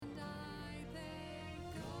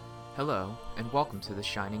Hello, and welcome to The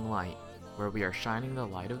Shining Light, where we are shining the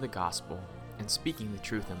light of the gospel and speaking the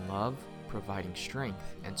truth in love, providing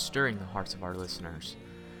strength, and stirring the hearts of our listeners.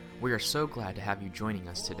 We are so glad to have you joining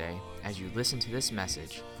us today as you listen to this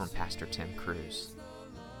message from Pastor Tim Cruz.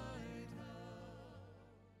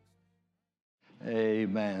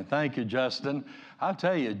 Amen. Thank you, Justin. I'll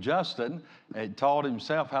tell you, Justin had taught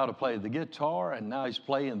himself how to play the guitar, and now he's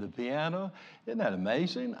playing the piano. Isn't that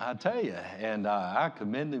amazing? I tell you, and I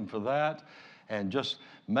commend him for that, and just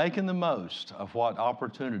making the most of what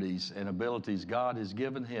opportunities and abilities God has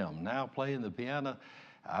given him. Now playing the piano,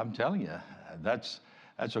 I'm telling you, that's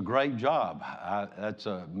a great job. That's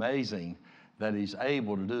amazing that he's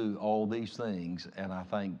able to do all these things, and I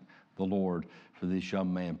thank the Lord for this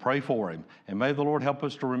young man. Pray for him, and may the Lord help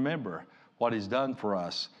us to remember what he's done for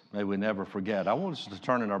us. May we never forget. I want us to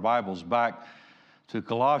turn in our Bibles back to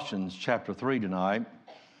Colossians chapter 3 tonight.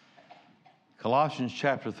 Colossians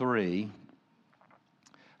chapter 3.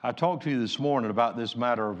 I talked to you this morning about this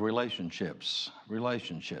matter of relationships.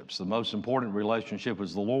 Relationships. The most important relationship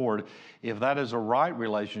is the Lord. If that is a right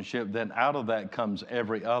relationship, then out of that comes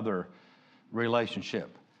every other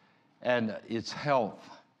relationship. And its health,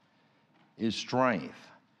 its strength.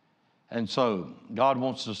 And so God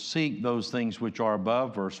wants to seek those things which are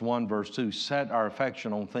above. Verse 1, verse 2, set our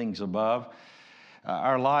affection on things above.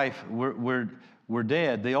 Our life, we're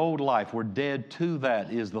dead. The old life, we're dead to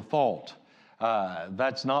that is the fault.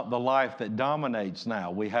 That's not the life that dominates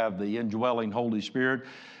now. We have the indwelling Holy Spirit.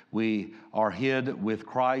 We are hid with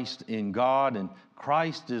Christ in God, and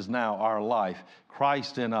Christ is now our life.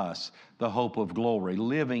 Christ in us, the hope of glory,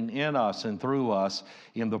 living in us and through us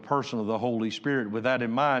in the person of the Holy Spirit. With that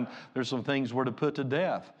in mind, there's some things we're to put to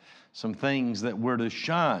death, some things that we're to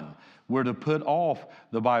shun, we're to put off,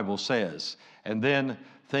 the Bible says, and then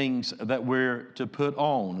things that we're to put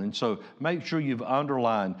on. And so make sure you've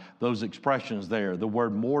underlined those expressions there. The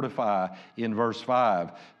word mortify in verse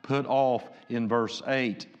 5, put off in verse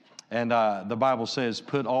 8. And the Bible says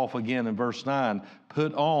put off again in verse 9,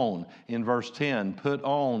 put on in verse 10, put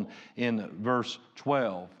on in verse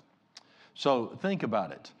 12. So think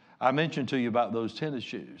about it. I mentioned to you about those tennis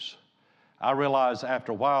shoes. I realized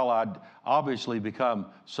after a while I'd obviously become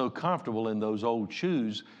so comfortable in those old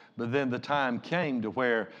shoes, but then the time came to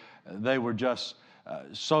where they were just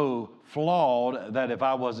so flawed that if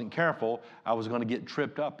I wasn't careful, I was going to get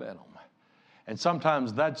tripped up in them. And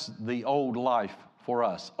sometimes that's the old life for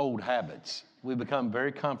us, old habits. We become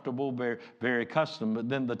very comfortable, very, very accustomed, but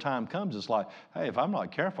then the time comes, it's like, hey, if I'm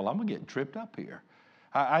not careful, I'm going to get tripped up here.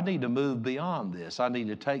 I need to move beyond this. I need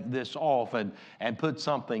to take this off and put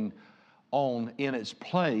something on in its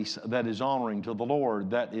place that is honoring to the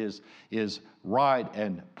Lord, that is right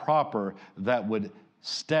and proper, that would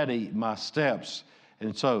steady my steps.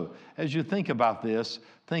 And so, as you think about this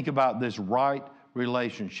right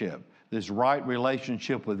relationship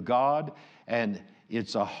with God, and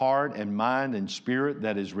it's a heart and mind and spirit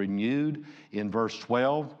that is renewed. In verse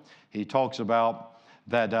 12, he talks about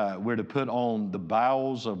that we're to put on the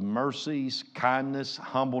bowels of mercies, kindness,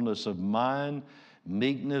 humbleness of mind,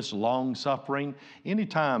 meekness, long-suffering.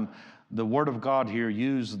 Anytime the Word of God here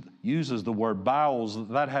uses the word bowels,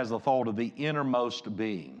 that has the thought of the innermost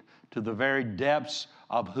being, to the very depths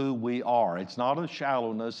of who we are. It's not a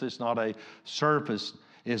shallowness, it's not a surface,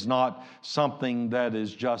 it's not something that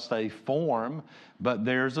is just a form, but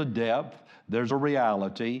there's a depth, there's a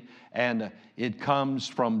reality, and it comes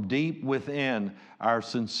from deep within our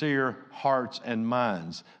sincere hearts and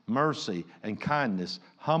minds. Mercy and kindness,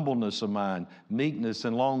 humbleness of mind, meekness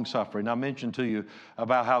and long-suffering. I mentioned to you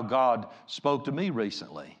about how God spoke to me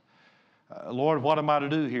recently. Lord, what am I to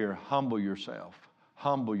do here? Humble yourself.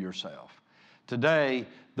 Humble yourself. Today,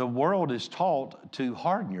 the world is taught to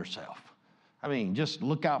harden yourself. I mean, just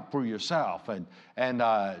look out for yourself and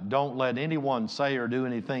don't let anyone say or do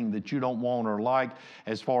anything that you don't want or like,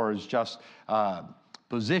 as far as just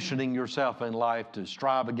positioning yourself in life to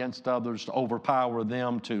strive against others, to overpower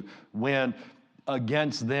them, to win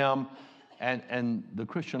against them. And the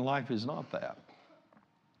Christian life is not that.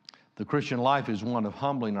 The Christian life is one of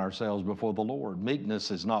humbling ourselves before the Lord.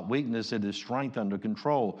 Meekness is not weakness, it is strength under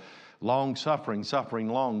control. Long-suffering, suffering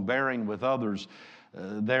long, bearing with others.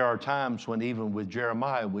 There are times when even with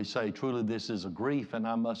Jeremiah we say, truly this is a grief and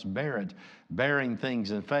I must bear it. Bearing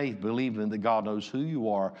things in faith, believing that God knows who you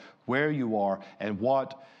are, where you are, and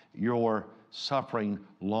what you're suffering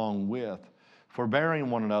long with. Forbearing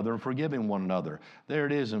one another and forgiving one another. There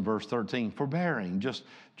it is in verse 13. Forbearing, just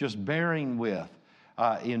bearing with,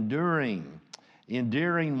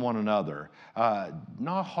 enduring one another,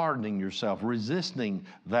 not hardening yourself, resisting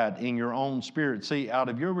that in your own spirit. See, out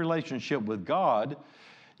of your relationship with God,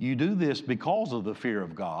 You do this because of the fear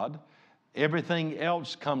of God. Everything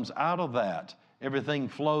else comes out of that. Everything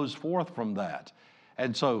flows forth from that.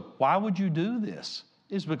 And so why would you do this?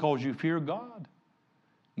 It's because you fear God.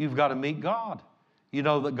 You've got to meet God. You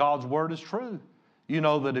know that God's word is true. You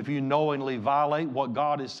know that if you knowingly violate what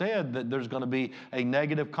God has said, that there's going to be a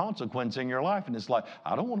negative consequence in your life. And it's like,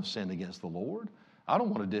 I don't want to sin against the Lord. I don't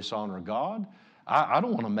want to dishonor God. I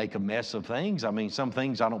don't want to make a mess of things. I mean, some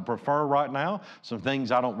things I don't prefer right now. Some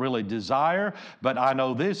things I don't really desire. But I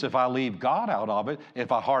know this, if I leave God out of it,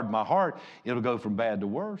 if I harden my heart, it'll go from bad to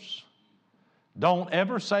worse. Don't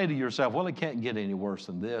ever say to yourself, well, it can't get any worse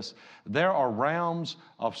than this. There are realms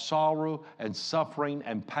of sorrow and suffering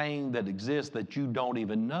and pain that exist that you don't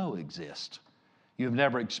even know exist. You've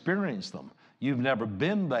never experienced them. You've never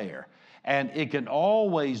been there. And it can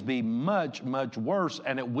always be much, much worse,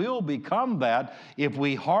 and it will become that if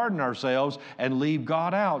we harden ourselves and leave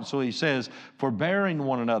God out. So he says, forbearing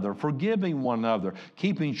one another, forgiving one another,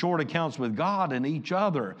 keeping short accounts with God and each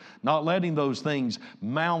other, not letting those things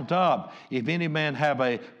mount up. If any man have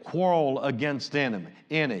a quarrel against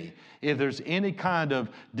any, if there's any kind of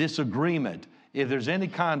disagreement, if there's any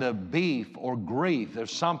kind of beef or grief,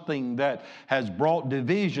 there's something that has brought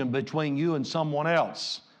division between you and someone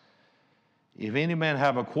else. If any man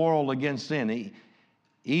have a quarrel against any,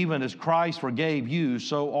 even as Christ forgave you,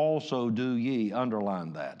 so also do ye.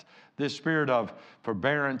 Underline that. This spirit of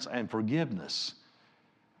forbearance and forgiveness.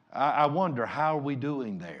 I wonder, how are we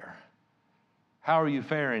doing there? How are you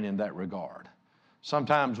faring in that regard?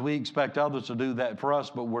 Sometimes we expect others to do that for us,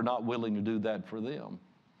 but we're not willing to do that for them.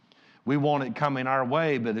 We want it coming our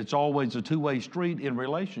way, but it's always a two-way street in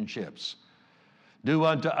relationships. Do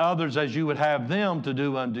unto others as you would have them to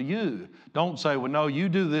do unto you. Don't say, well, no, you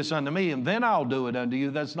do this unto me, and then I'll do it unto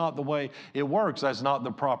you. That's not the way it works. That's not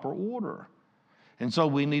the proper order. And so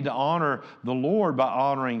we need to honor the Lord by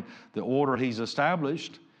honoring the order He's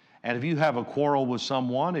established. And if you have a quarrel with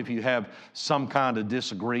someone, if you have some kind of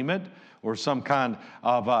disagreement or some kind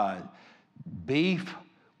of beef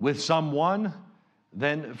with someone,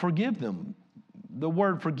 then forgive them. The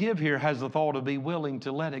word forgive here has the thought of be willing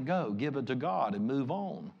to let it go, give it to God and move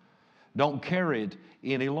on. Don't carry it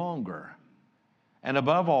any longer. And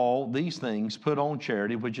above all these things, put on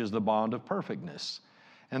charity, which is the bond of perfectness.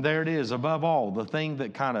 And there it is, above all, the thing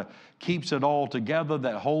that kind of keeps it all together,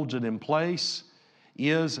 that holds it in place,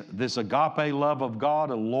 is this agape love of God,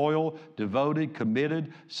 a loyal, devoted,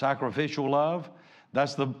 committed, sacrificial love.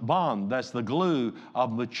 That's the bond, that's the glue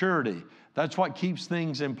of maturity. That's what keeps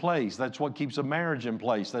things in place. That's what keeps a marriage in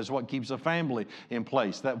place. That's what keeps a family in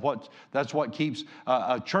place. That's what keeps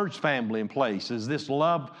a church family in place, is this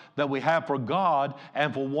love that we have for God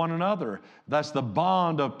and for one another. That's the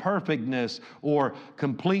bond of perfectness or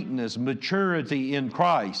completeness, maturity in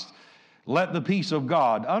Christ. Let the peace of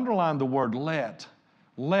God, underline the word let.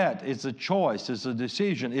 Let, it's a choice, it's a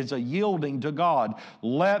decision, it's a yielding to God.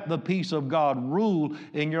 Let the peace of God rule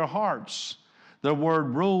in your hearts. The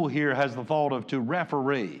word rule here has the thought of to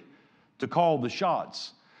referee, to call the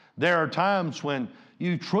shots. There are times when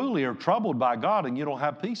you truly are troubled by God and you don't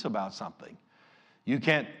have peace about something. You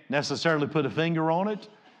can't necessarily put a finger on it.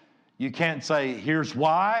 You can't say, here's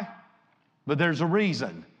why, but there's a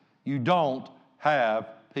reason you don't have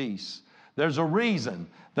peace. There's a reason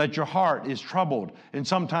that your heart is troubled, and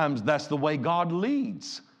sometimes that's the way God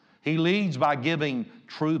leads. He leads by giving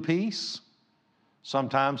true peace.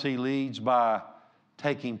 Sometimes He leads by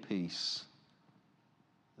taking peace.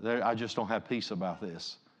 I just don't have peace about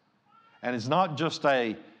this. And it's not just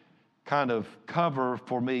a kind of cover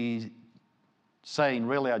for me saying,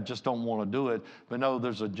 really, I just don't want to do it. But no,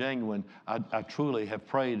 there's a genuine, I truly have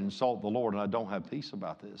prayed and sought the Lord, and I don't have peace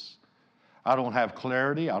about this. I don't have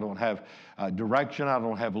clarity. I don't have direction. I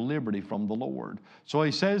don't have liberty from the Lord. So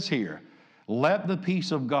he says here, let the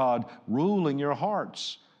peace of God rule in your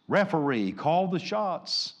hearts. Referee, call the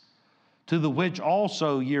shots, to the which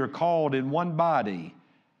also ye are called in one body,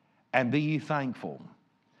 and be ye thankful.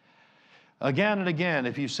 Again and again,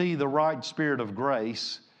 if you see the right spirit of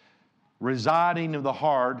grace residing in the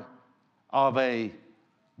heart of a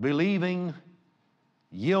believing,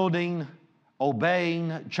 yielding,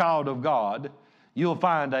 obeying child of God, you'll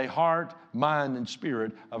find a heart, mind, and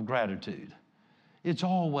spirit of gratitude. It's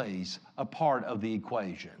always a part of the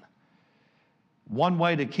equation. One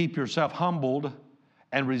way to keep yourself humbled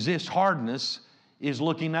and resist hardness is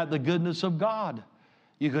looking at the goodness of God.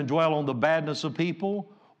 You can dwell on the badness of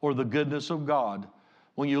people or the goodness of God.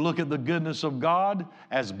 When you look at the goodness of God,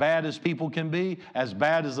 as bad as people can be, as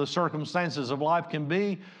bad as the circumstances of life can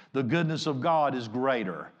be, the goodness of God is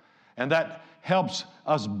greater. And that helps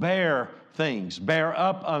us bear things, bear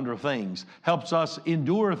up under things, helps us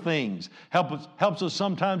endure things, helps us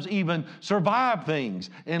sometimes even survive things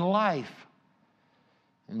in life.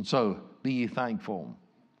 And so, be ye thankful.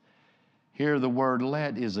 Here the word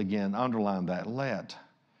let is again, underline that, let.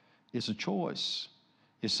 It's a choice.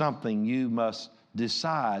 It's something you must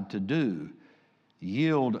decide to do.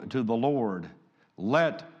 Yield to the Lord.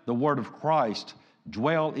 Let the word of Christ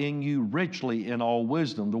dwell in you richly in all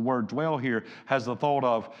wisdom. The word dwell here has the thought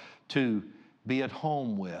of to be at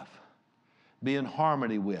home with, be in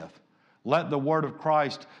harmony with. Let the word of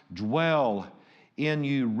Christ dwell in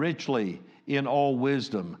you richly in all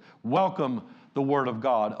wisdom. Welcome the word of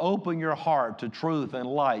God. Open your heart to truth and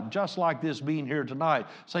light, just like this being here tonight.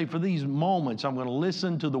 Say, for these moments, I'm going to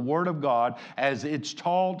listen to the word of God as it's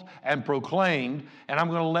taught and proclaimed, and I'm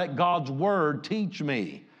going to let God's word teach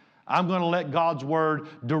me. I'm going to let God's word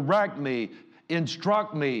direct me,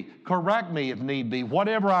 instruct me, correct me if need be.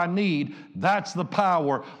 Whatever I need, that's the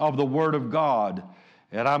power of the word of God.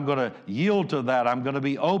 And I'm going to yield to that. I'm going to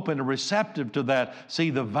be open and receptive to that. See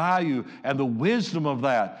the value and the wisdom of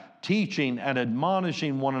that. Teaching and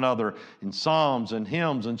admonishing one another in psalms and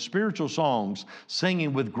hymns and spiritual songs,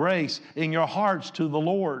 singing with grace in your hearts to the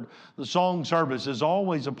Lord. The song service is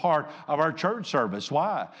always a part of our church service.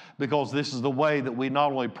 Why? Because this is the way that we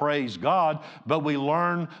not only praise God, but we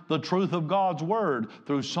learn the truth of God's word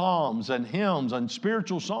through psalms and hymns and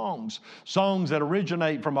spiritual songs, songs that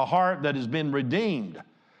originate from a heart that has been redeemed,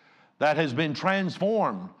 that has been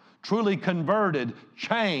transformed, truly converted,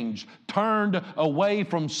 changed, turned away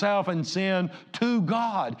from self and sin to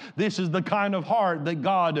God. This is the kind of heart that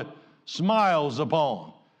God smiles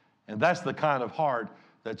upon. And that's the kind of heart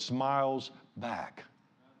that smiles back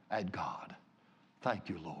at God. Thank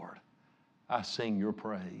you, Lord. I sing your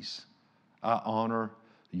praise. I honor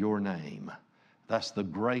your name. That's the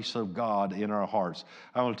grace of God in our hearts.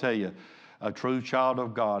 I want to tell you, a true child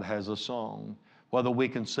of God has a song. Whether we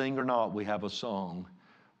can sing or not, we have a song.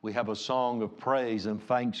 We have a song of praise and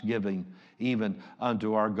thanksgiving even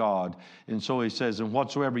unto our God. And so he says, and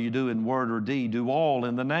whatsoever you do in word or deed, do all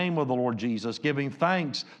in the name of the Lord Jesus, giving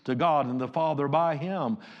thanks to God and the Father by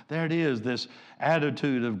him. There it is, this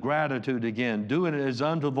attitude of gratitude again, doing it as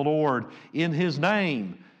unto the Lord in his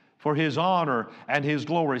name, for his honor and his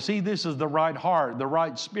glory. See, this is the right heart, the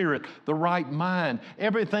right spirit, the right mind.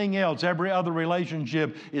 Everything else, every other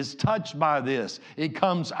relationship is touched by this. It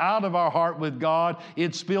comes out of our heart with God.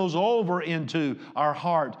 It spills over into our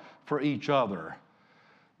heart for each other.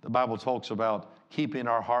 The Bible talks about keeping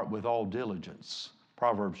our heart with all diligence.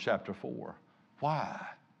 Proverbs chapter 4. Why?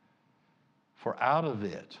 For out of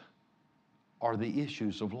it are the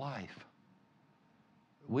issues of life.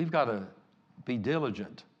 We've got to be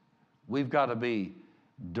diligent. We've got to be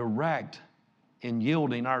direct in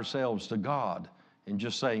yielding ourselves to God and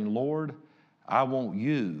just saying, Lord, I want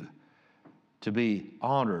you to be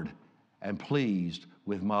honored and pleased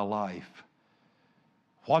with my life.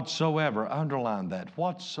 Whatsoever, underline that,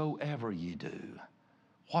 whatsoever ye do,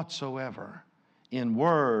 whatsoever, in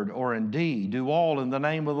word or in deed, do all in the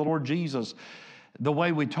name of the Lord Jesus. The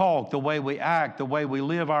way we talk, the way we act, the way we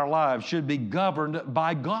live our lives should be governed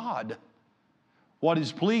by God. What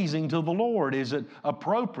is pleasing to the Lord? Is it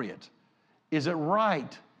appropriate? Is it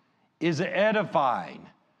right? Is it edifying?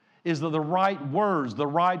 Is it the right words, the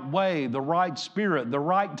right way, the right spirit, the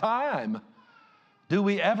right time? Do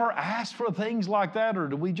we ever ask for things like that, or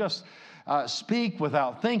do we just speak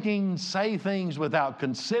without thinking, say things without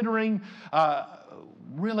considering?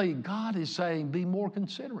 Really, God is saying, be more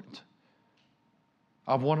considerate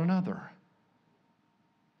of one another.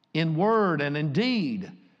 In word and in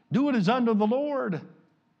deed, do it as unto the Lord.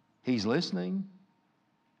 He's listening.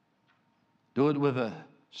 Do it with a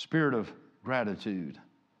spirit of gratitude.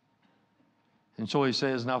 And so he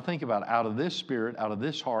says, now think about it. Out of this spirit, out of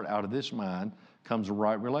this heart, out of this mind comes the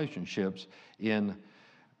right relationships in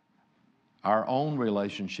our own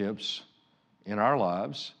relationships in our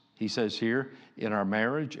lives. He says here, in our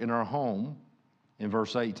marriage, in our home, in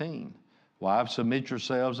verse 18, wives, submit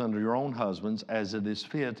yourselves unto your own husbands as it is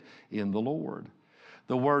fit in the Lord.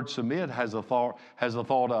 The word submit has a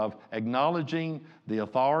thought of acknowledging the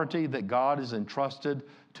authority that God has entrusted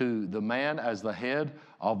to the man as the head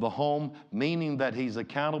of the home, meaning that he's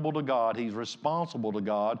accountable to God, he's responsible to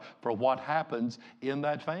God for what happens in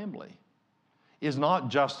that family. It's not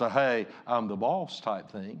just a, hey, I'm the boss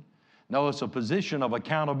type thing. No, it's a position of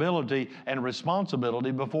accountability and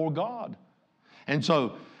responsibility before God. And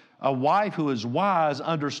so a wife who is wise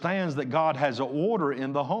understands that God has an order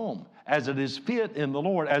in the home, as it is fit in the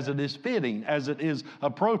Lord, as it is fitting, as it is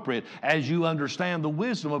appropriate, as you understand the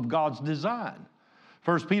wisdom of God's design.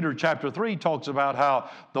 1 Peter chapter 3 talks about how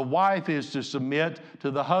the wife is to submit to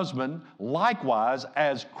the husband likewise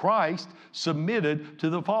as Christ submitted to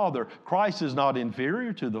the Father. Christ is not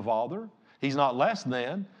inferior to the Father. He's not less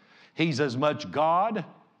than. He's as much God,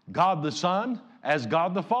 God the Son, as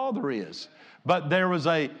God the Father is. But there was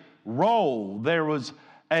a role, there was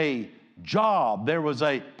a job, there was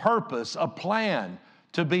a purpose, a plan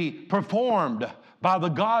to be performed by the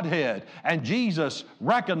Godhead. And Jesus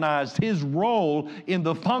recognized his role in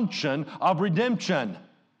the function of redemption.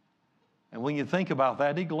 And when you think about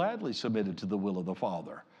that, he gladly submitted to the will of the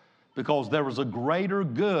Father because there was a greater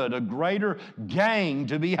good, a greater gain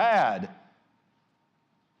to be had.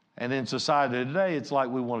 And in society today, it's like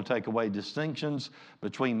we want to take away distinctions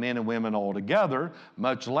between men and women altogether,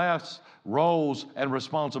 much less roles and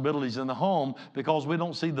responsibilities in the home, because we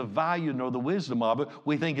don't see the value nor the wisdom of it.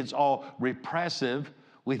 We think it's all repressive.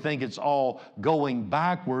 We think it's all going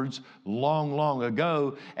backwards long, long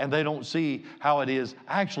ago, and they don't see how it is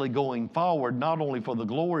actually going forward, not only for the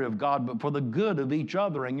glory of God, but for the good of each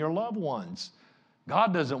other and your loved ones.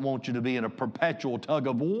 God doesn't want you to be in a perpetual tug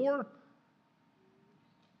of war.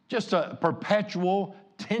 Just a perpetual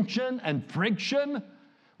tension and friction.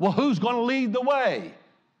 Well, who's going to lead the way?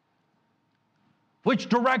 Which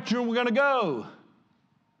direction are we going to go?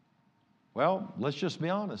 Well, let's just be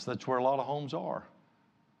honest. That's where a lot of homes are.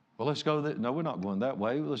 Well, let's go no, we're not going that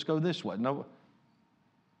way. Let's go this way. No.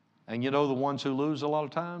 And you know the ones who lose a lot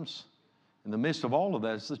of times? In the midst of all of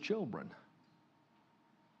that, it's the children.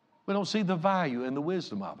 We don't see the value and the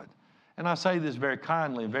wisdom of it. And I say this very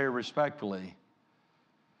kindly and very respectfully.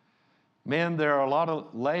 Men, there are a lot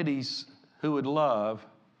of ladies who would love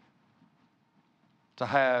to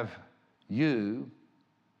have you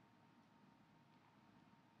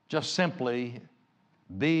just simply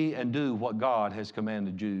be and do what God has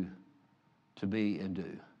commanded you to be and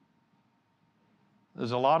do.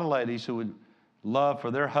 There's a lot of ladies who would love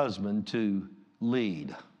for their husband to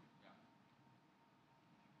lead.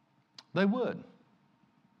 They would.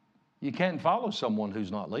 You can't follow someone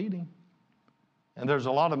who's not leading. And there's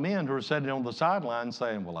a lot of men who are sitting on the sidelines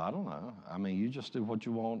saying, well, I don't know. I mean, you just do what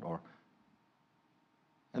you want.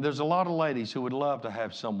 And there's a lot of ladies who would love to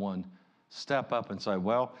have someone step up and say,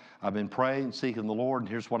 well, I've been praying, seeking the Lord, and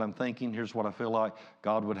here's what I'm thinking, here's what I feel like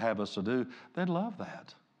God would have us to do. They'd love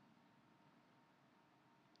that.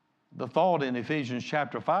 The thought in Ephesians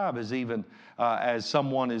chapter 5 is even as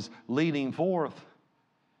someone is leading forth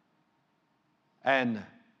and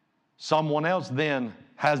someone else then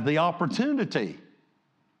has the opportunity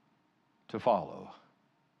to follow.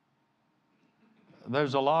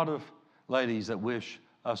 There's a lot of ladies that wish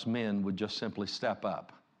us men would just simply step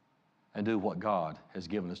up and do what God has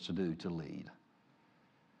given us to do, to lead.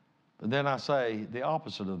 But then I say the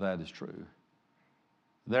opposite of that is true.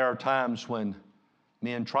 There are times when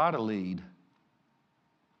men try to lead,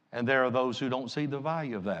 and there are those who don't see the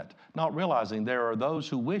value of that, not realizing there are those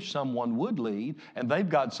who wish someone would lead, and they've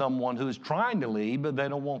got someone who's trying to lead, but they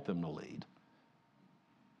don't want them to lead.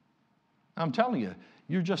 I'm telling you,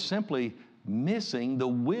 you're just simply missing the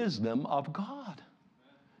wisdom of God.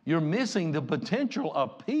 You're missing the potential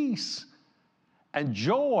of peace and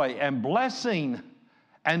joy and blessing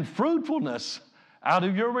and fruitfulness out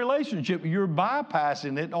of your relationship. You're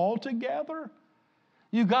bypassing it altogether.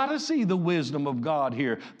 You got to see the wisdom of God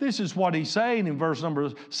here. This is what he's saying in verse number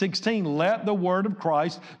 16. Let the word of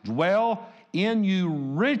Christ dwell in you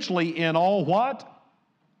richly in all what?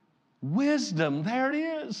 Wisdom. There it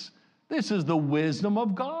is. This is the wisdom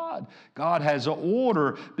of God. God has an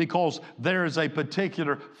order because there is a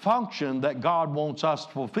particular function that God wants us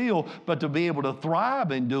to fulfill, but to be able to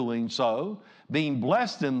thrive in doing so, being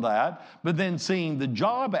blessed in that, but then seeing the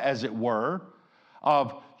job, as it were,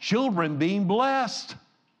 of children being blessed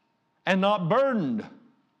and not burdened.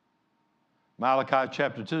 Malachi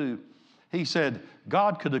chapter 2, he said,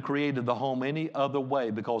 God could have created the home any other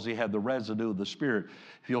way because he had the residue of the Spirit.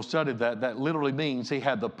 If you'll study that, that literally means he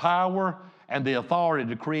had the power and the authority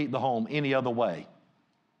to create the home any other way.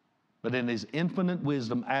 But in his infinite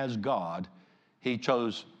wisdom as God, he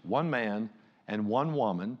chose one man and one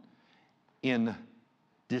woman in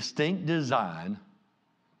distinct design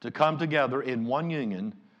to come together in one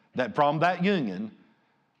union, that from that union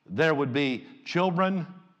there would be children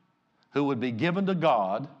who would be given to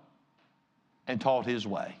God and taught his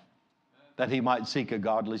way, that he might seek a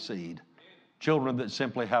godly seed. Children that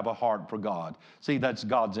simply have a heart for God. See, that's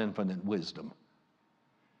God's infinite wisdom.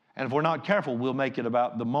 And if we're not careful, we'll make it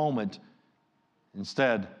about the moment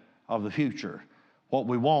instead of the future. What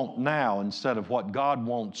we want now instead of what God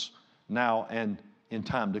wants now and in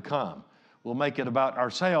time to come. We'll make it about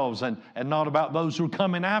ourselves and not about those who are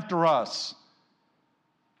coming after us.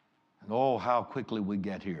 Oh, how quickly we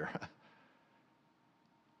get here.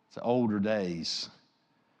 It's the older days,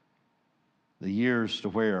 the years to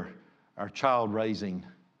where our child raising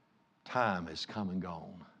time has come and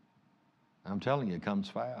gone. I'm telling you, it comes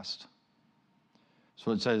fast.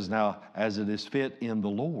 So it says, now, as it is fit in the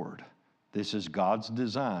Lord. This is God's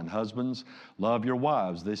design. Husbands, love your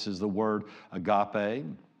wives. This is the word agape,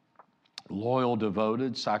 loyal,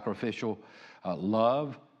 devoted, sacrificial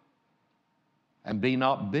love. And be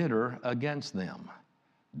not bitter against them.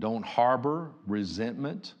 Don't harbor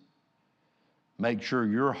resentment. Make sure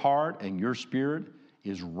your heart and your spirit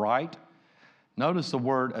is right. Notice the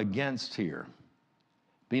word against here.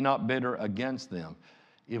 Be not bitter against them.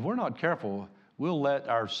 If we're not careful, we'll let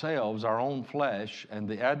ourselves, our own flesh, and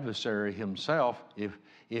the adversary himself,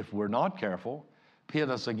 if we're not careful, pit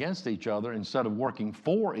us against each other. Instead of working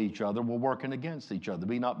for each other, we're working against each other.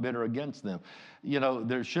 Be not bitter against them. You know,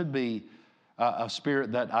 there should be a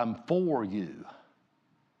spirit that I'm for you.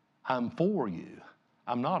 I'm for you.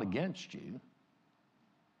 I'm not against you.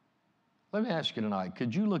 Let me ask you tonight,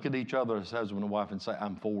 could you look at each other as husband and wife and say,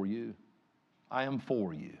 I'm for you? I am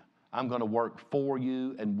for you. I'm going to work for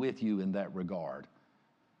you and with you in that regard.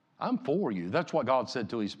 I'm for you. That's what God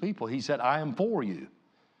said to his people. He said, I am for you.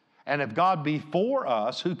 And if God be for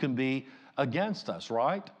us, who can be against us,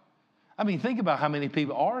 right? I mean, think about how many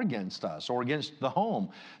people are against us or against the home.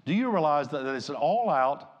 Do you realize that it's an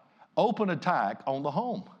all-out, open attack on the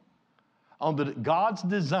home? On God's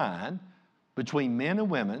design between men and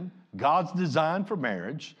women, God's design for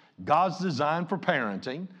marriage, God's design for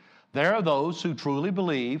parenting. There are those who truly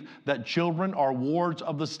believe that children are wards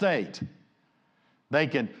of the state. They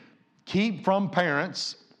can keep from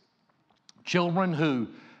parents children who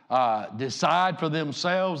decide for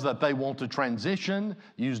themselves that they want to transition,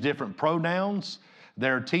 use different pronouns.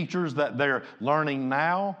 There are teachers that they're learning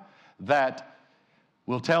now that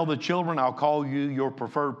will tell the children, I'll call you your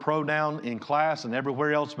preferred pronoun in class and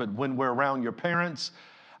everywhere else, but when we're around your parents,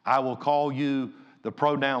 I will call you the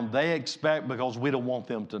pronoun they expect because we don't want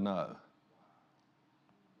them to know.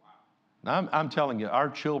 Now, I'm telling you, our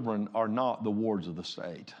children are not the wards of the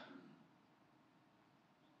state.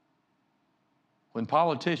 When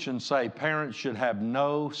politicians say parents should have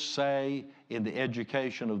no say in the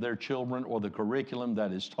education of their children or the curriculum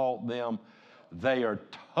that is taught them, they are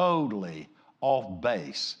totally off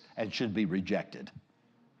base and should be rejected.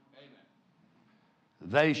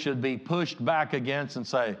 Amen. They should be pushed back against and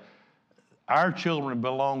say, our children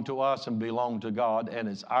belong to us and belong to God, and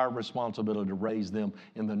it's our responsibility to raise them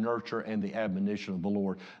in the nurture and the admonition of the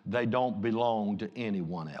Lord. They don't belong to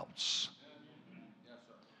anyone else.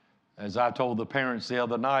 As I told the parents the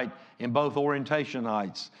other night in both orientation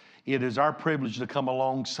nights, it is our privilege to come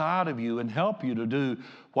alongside of you and help you to do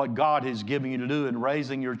what God has given you to do in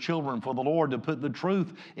raising your children for the Lord, to put the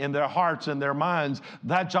truth in their hearts and their minds.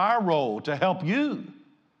 That's our role, to help you.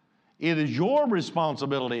 It is your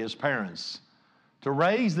responsibility as parents to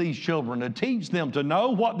raise these children, to teach them, to know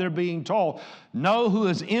what they're being taught, know who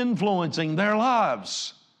is influencing their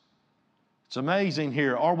lives. It's amazing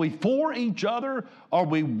here. Are we for each other? Are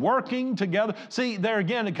we working together? See, there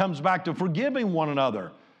again, it comes back to forgiving one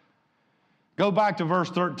another. Go back to verse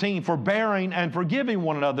 13, forbearing and forgiving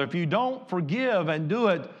one another. If you don't forgive and do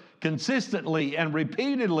it consistently and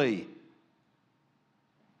repeatedly,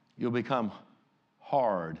 you'll become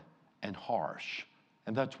hard and harsh.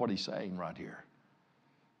 And that's what he's saying right here.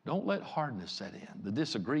 Don't let hardness set in. The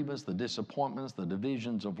disagreements, the disappointments, the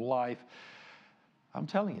divisions of life. I'm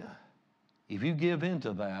telling you, if you give in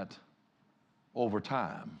to that over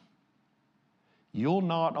time, you'll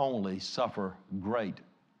not only suffer great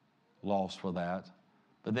loss for that,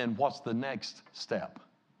 but then what's the next step?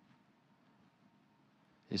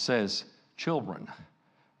 It says, children,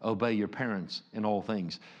 obey your parents in all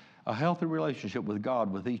things. A healthy relationship with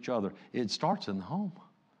God, with each other, it starts in the home.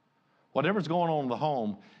 Whatever's going on in the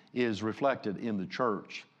home is reflected in the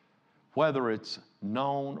church. Whether it's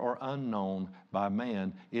known or unknown by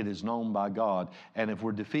man, it is known by God. And if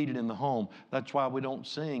we're defeated in the home, that's why we don't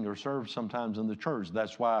sing or serve sometimes in the church.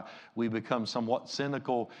 That's why we become somewhat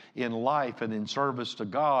cynical in life and in service to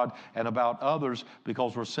God and about others,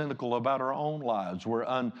 because we're cynical about our own lives. We're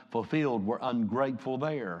unfulfilled. We're ungrateful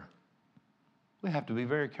there. We have to be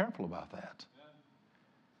very careful about that.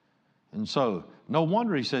 And so, no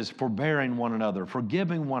wonder he says, forbearing one another,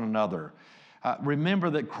 forgiving one another.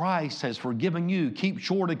 Remember that Christ has forgiven you. Keep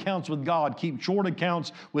short accounts with God. Keep short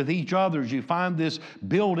accounts with each other. As you find this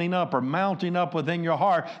building up or mounting up within your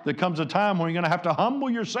heart, there comes a time when you're going to have to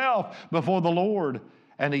humble yourself before the Lord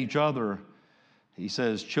and each other. He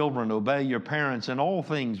says, children, obey your parents in all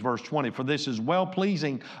things, verse 20, for this is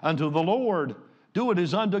well-pleasing unto the Lord. Do it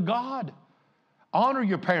as unto God. Honor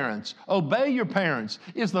your parents. Obey your parents.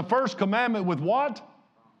 Is the first commandment with what?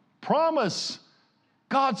 Promise.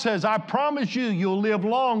 God says, I promise you, you'll live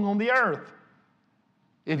long on the earth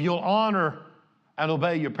if you'll honor and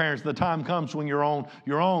obey your parents. The time comes when you're on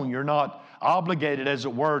your own. You're not obligated, as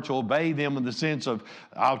it were, to obey them in the sense of,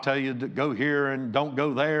 I'll tell you to go here and don't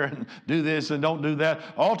go there and do this and don't do that.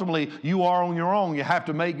 Ultimately, you are on your own. You have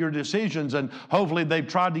to make your decisions, and hopefully they've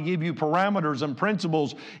tried to give you parameters and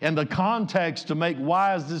principles and the context to make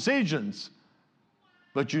wise decisions.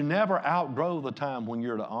 But you never outgrow the time when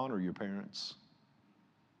you're to honor your parents.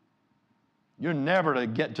 You're never to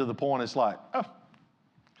get to the point it's like, oh,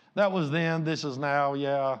 that was then, this is now,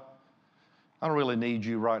 yeah. I don't really need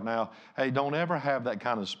you right now. Hey, don't ever have that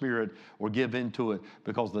kind of spirit or give into it,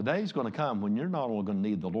 because the day's going to come when you're not only going to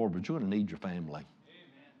need the Lord, but you're going to need your family. Amen.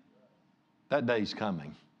 That day's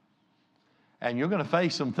coming. And you're going to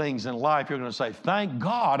face some things in life. You're going to say, thank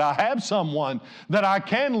God I have someone that I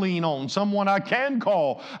can lean on, someone I can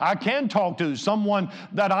call, I can talk to, someone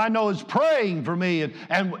that I know is praying for me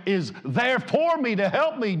and is there for me to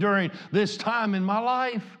help me during this time in my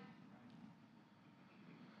life.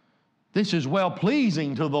 This is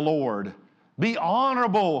well-pleasing to the Lord. Be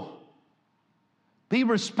honorable. Be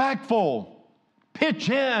respectful. Pitch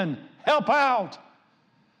in. Help out.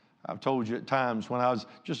 I've told you at times when I was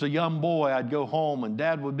just a young boy, I'd go home and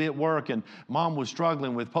Dad would be at work and Mom was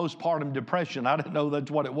struggling with postpartum depression. I didn't know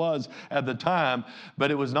that's what it was at the time,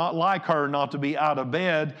 but it was not like her not to be out of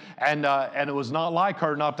bed, and it was not like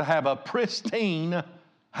her not to have a pristine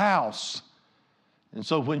house. And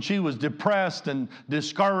so when she was depressed and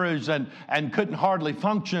discouraged and couldn't hardly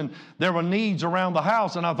function, there were needs around the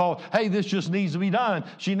house. And I thought, hey, this just needs to be done.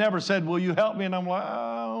 She never said, will you help me? And I'm like,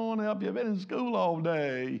 I don't want to help you. I've been in school all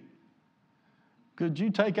day. Could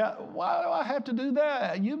you take out? Why do I have to do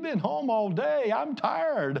that? You've been home all day. I'm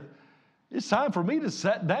tired. It's time for me to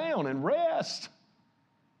sit down and rest.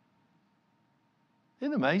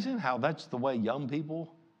 Isn't it amazing how that's the way young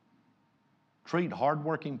people treat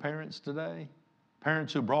hardworking parents today?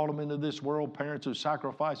 Parents who brought them into this world, parents who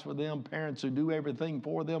sacrifice for them, parents who do everything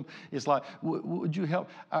for them. It's like, would you help?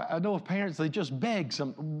 I know of parents, they just beg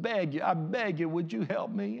you, I beg you, would you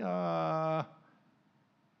help me?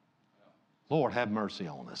 Lord, have mercy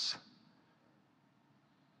on us.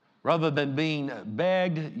 Rather than being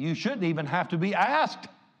begged, you shouldn't even have to be asked.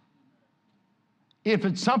 If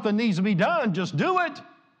it's something needs to be done, just do it.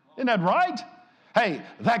 Isn't that right? Hey,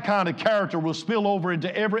 that kind of character will spill over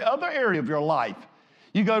into every other area of your life.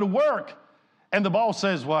 You go to work, and the boss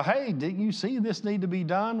says, well, hey, didn't you see this need to be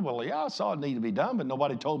done? Well, yeah, I saw it need to be done, but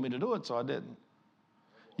nobody told me to do it, so I didn't.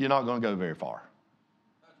 You're not going to go very far.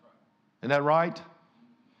 That's right. Isn't that right?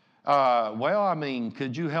 Well, I mean,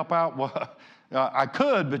 could you help out? Well, I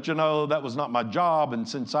could, but that was not my job, and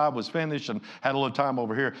since I was finished and had a little time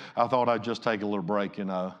over here, I thought I'd just take a little break,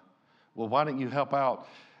 Well, why didn't you help out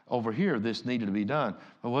over here? This needed to be done.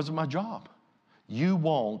 It wasn't my job. You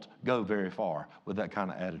won't go very far with that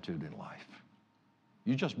kind of attitude in life.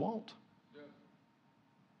 You just won't. Yeah.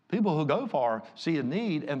 People who go far see a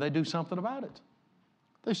need and they do something about it.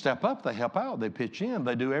 They step up, they help out, they pitch in,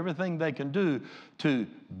 they do everything they can do to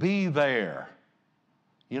be there.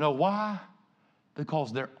 You know why?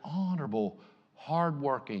 Because they're honorable,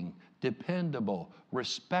 hardworking, dependable,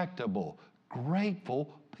 respectable,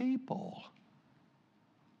 grateful people.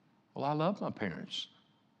 Well, I love my parents.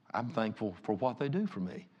 I'm thankful for what they do for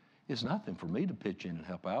me. It's nothing for me to pitch in and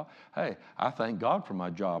help out. Hey, I thank God for my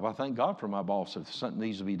job. I thank God for my boss. If something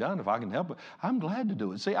needs to be done, if I can help it, I'm glad to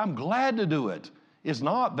do it. See, I'm glad to do it. It's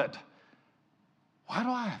not that, why do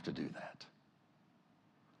I have to do that?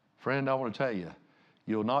 Friend, I want to tell you,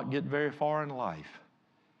 you'll not get very far in life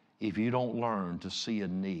if you don't learn to see a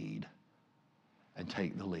need and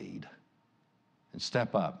take the lead and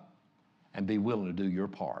step up and be willing to do your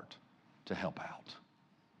part to help out.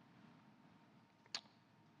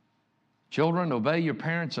 Children, obey your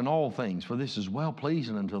parents in all things, for this is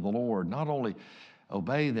well-pleasing unto the Lord. Not only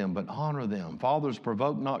obey them, but honor them. Fathers,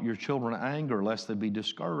 provoke not your children to anger, lest they be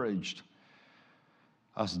discouraged.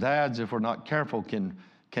 Us dads, if we're not careful,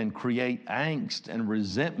 can create angst and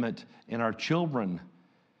resentment in our children.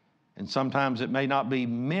 And sometimes it may not be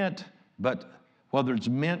meant, but whether it's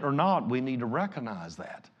meant or not, we need to recognize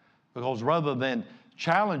that. Because rather than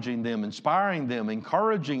challenging them, inspiring them,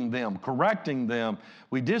 encouraging them, correcting them,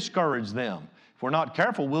 we discourage them. If we're not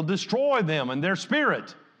careful, we'll destroy them and their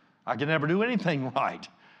spirit. I can never do anything right.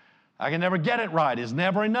 I can never get it right. It's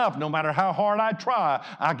never enough. No matter how hard I try,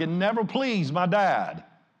 I can never please my dad.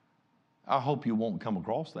 I hope you won't come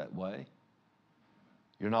across that way.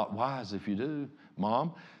 You're not wise if you do.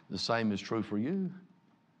 Mom, The same is true for you.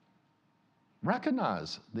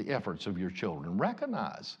 Recognize the efforts of your children.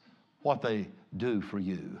 Recognize what they do for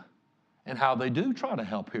you and how they do try to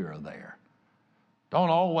help here or there. Don't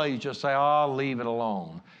always just say, oh, I'll leave it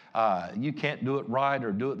alone. You can't do it right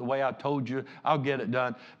or do it the way I told you. I'll get it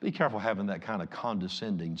done. Be careful having that kind of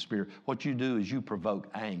condescending spirit. What you do is you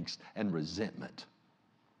provoke angst and resentment,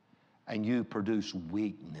 and you produce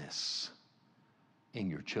weakness in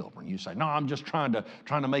your children. You say, no, I'm just trying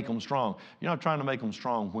to make them strong. You're not trying to make them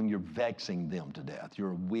strong when you're vexing them to death.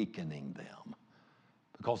 You're weakening them,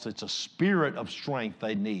 because it's a spirit of strength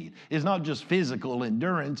they need. It's not just physical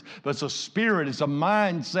endurance, but it's a spirit, it's a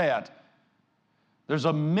mindset. There's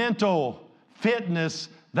a mental fitness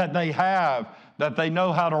that they have, that they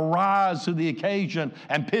know how to rise to the occasion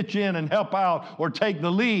and pitch in and help out or take the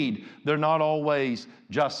lead. They're not always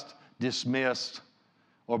just dismissed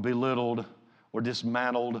or belittled or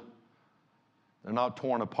dismantled. They're not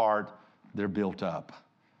torn apart. They're built up.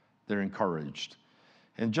 They're encouraged.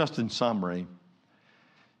 And just in summary,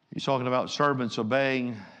 he's talking about servants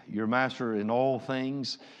obeying your master in all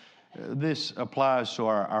things. This applies to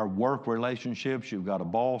our work relationships. You've got a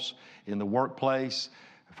boss in the workplace.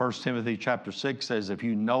 1 Timothy chapter 6 says, if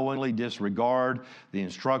you knowingly disregard the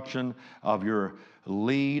instruction of your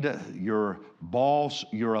lead, your boss,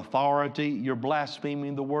 your authority, you're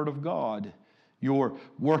blaspheming the word of God. You're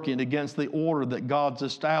working against the order that God's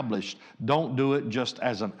established. Don't do it just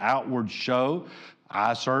as an outward show.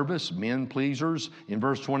 Eye service, men pleasers, in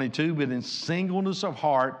verse 22, but in singleness of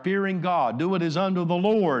heart, fearing God. Do it as unto the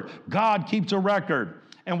Lord. God keeps a record.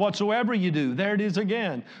 And whatsoever you do, there it is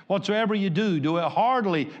again. Whatsoever you do it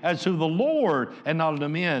heartily as to the Lord and not unto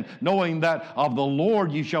men, knowing that of the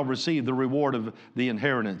Lord you shall receive the reward of the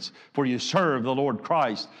inheritance. For you serve the Lord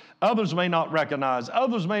Christ. Others may not recognize,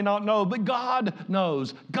 others may not know, but God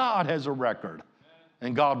knows. God has a record.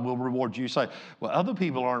 And God will reward you. You say, well, other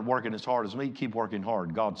people aren't working as hard as me. Keep working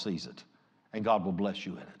hard. God sees it. And God will bless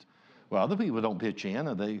you in it. Well, other people don't pitch in.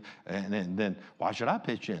 And then why should I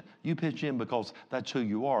pitch in? You pitch in because that's who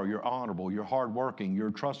you are. You're honorable. You're hardworking. You're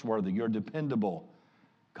trustworthy. You're dependable.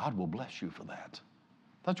 God will bless you for that.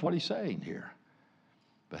 That's what he's saying here.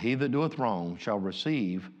 But he that doeth wrong shall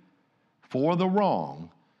receive for the wrong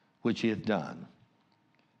which he hath done.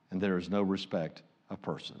 And there is no respect of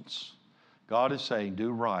persons. God is saying,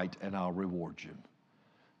 do right and I'll reward you.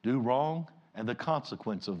 Do wrong and the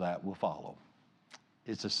consequence of that will follow.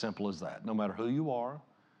 It's as simple as that. No matter who you are,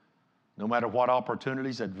 no matter what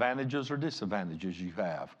opportunities, advantages, or disadvantages you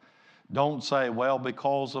have. Don't say, well,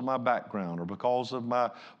 because of my background or because of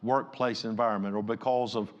my workplace environment or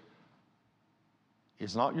because of...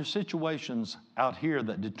 It's not your situations out here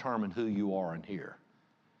that determine who you are in here.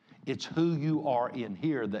 It's who you are in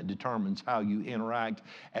here that determines how you interact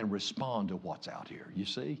and respond to what's out here. You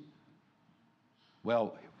see?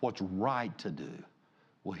 Well, what's right to do?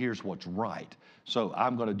 Well, here's what's right. So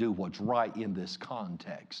I'm going to do what's right in this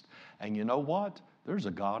context. And you know what? There's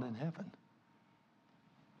a God in heaven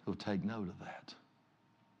who'll take note of that.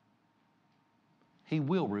 He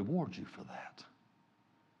will reward you for that.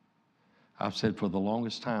 I've said for the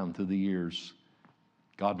longest time through the years,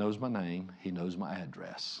 God knows my name. He knows my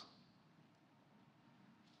address.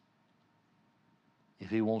 If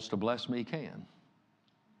he wants to bless me, he can.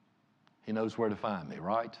 He knows where to find me,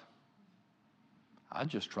 right? I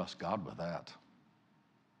just trust God with that.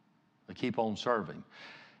 I keep on serving.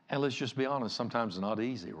 And let's just be honest, sometimes it's not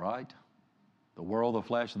easy, right? The world, the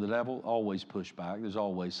flesh, and the devil always push back. There's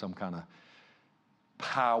always some kind of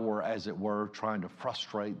power, as it were, trying to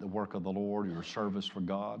frustrate the work of the Lord, your service for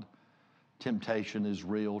God. Temptation is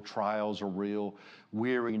real. Trials are real.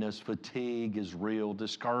 Weariness, fatigue is real.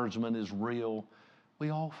 Discouragement is real. We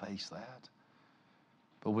all face that.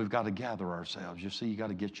 But we've got to gather ourselves. You see, you got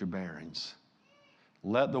to get your bearings.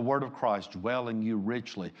 Let the word of Christ dwell in you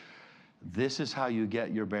richly. This is how you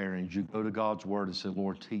get your bearings. You go to God's word and say,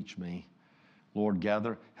 Lord, teach me. Lord,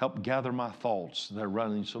 help gather my thoughts. They're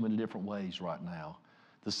running so many different ways right now.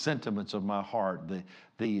 The sentiments of my heart,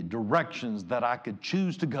 the directions that I could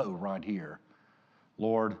choose to go right here.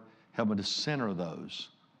 Lord, help me to center those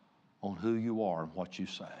on who you are and what you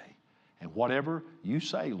say. And whatever you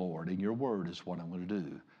say, Lord, in your word is what I'm going to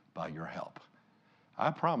do by your help.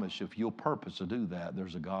 I promise you, if you'll purpose to do that,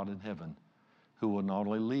 there's a God in heaven who will not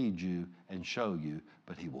only lead you and show you,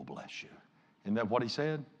 but he will bless you. Isn't that what he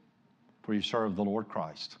said? For you serve the Lord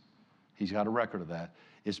Christ. He's got a record of that.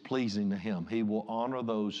 It's pleasing to him. He will honor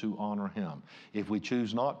those who honor him. If we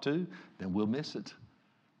choose not to, then we'll miss it.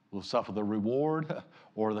 We'll suffer the reward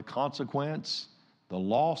or the consequence, the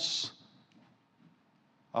loss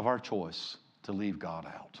of our choice to leave God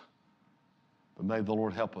out. But may the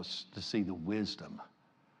Lord help us to see the wisdom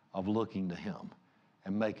of looking to Him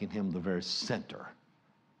and making Him the very center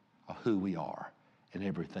of who we are in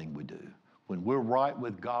everything we do. When we're right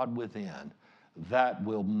with God within, that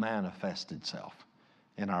will manifest itself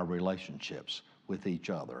in our relationships with each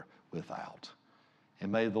other without.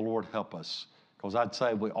 And may the Lord help us, because I'd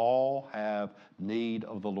say we all have need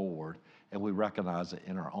of the Lord, and we recognize it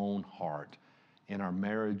in our own heart, in our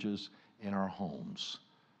marriages, in our homes.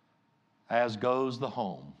 As goes the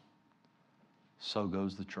home, so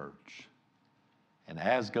goes the church. And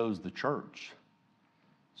as goes the church,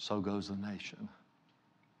 so goes the nation.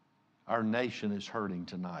 Our nation is hurting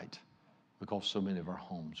tonight because so many of our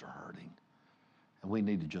homes are hurting. And we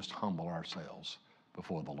need to just humble ourselves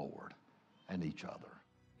before the Lord and each other.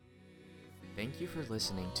 Thank you for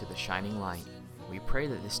listening to The Shining Light. We pray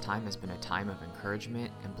that this time has been a time of encouragement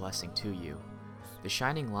and blessing to you. The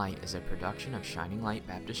Shining Light is a production of Shining Light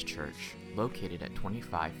Baptist Church, located at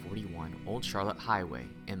 2541 Old Charlotte Highway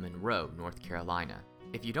in Monroe, North Carolina.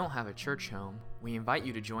 If you don't have a church home, we invite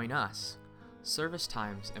you to join us. Service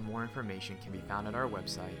times and more information can be found at our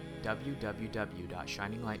website,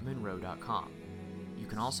 www.shininglightmonroe.com. You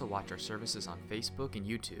can also watch our services on Facebook and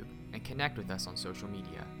YouTube and connect with us on social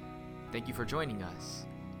media. Thank you for joining us,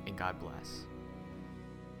 and God bless.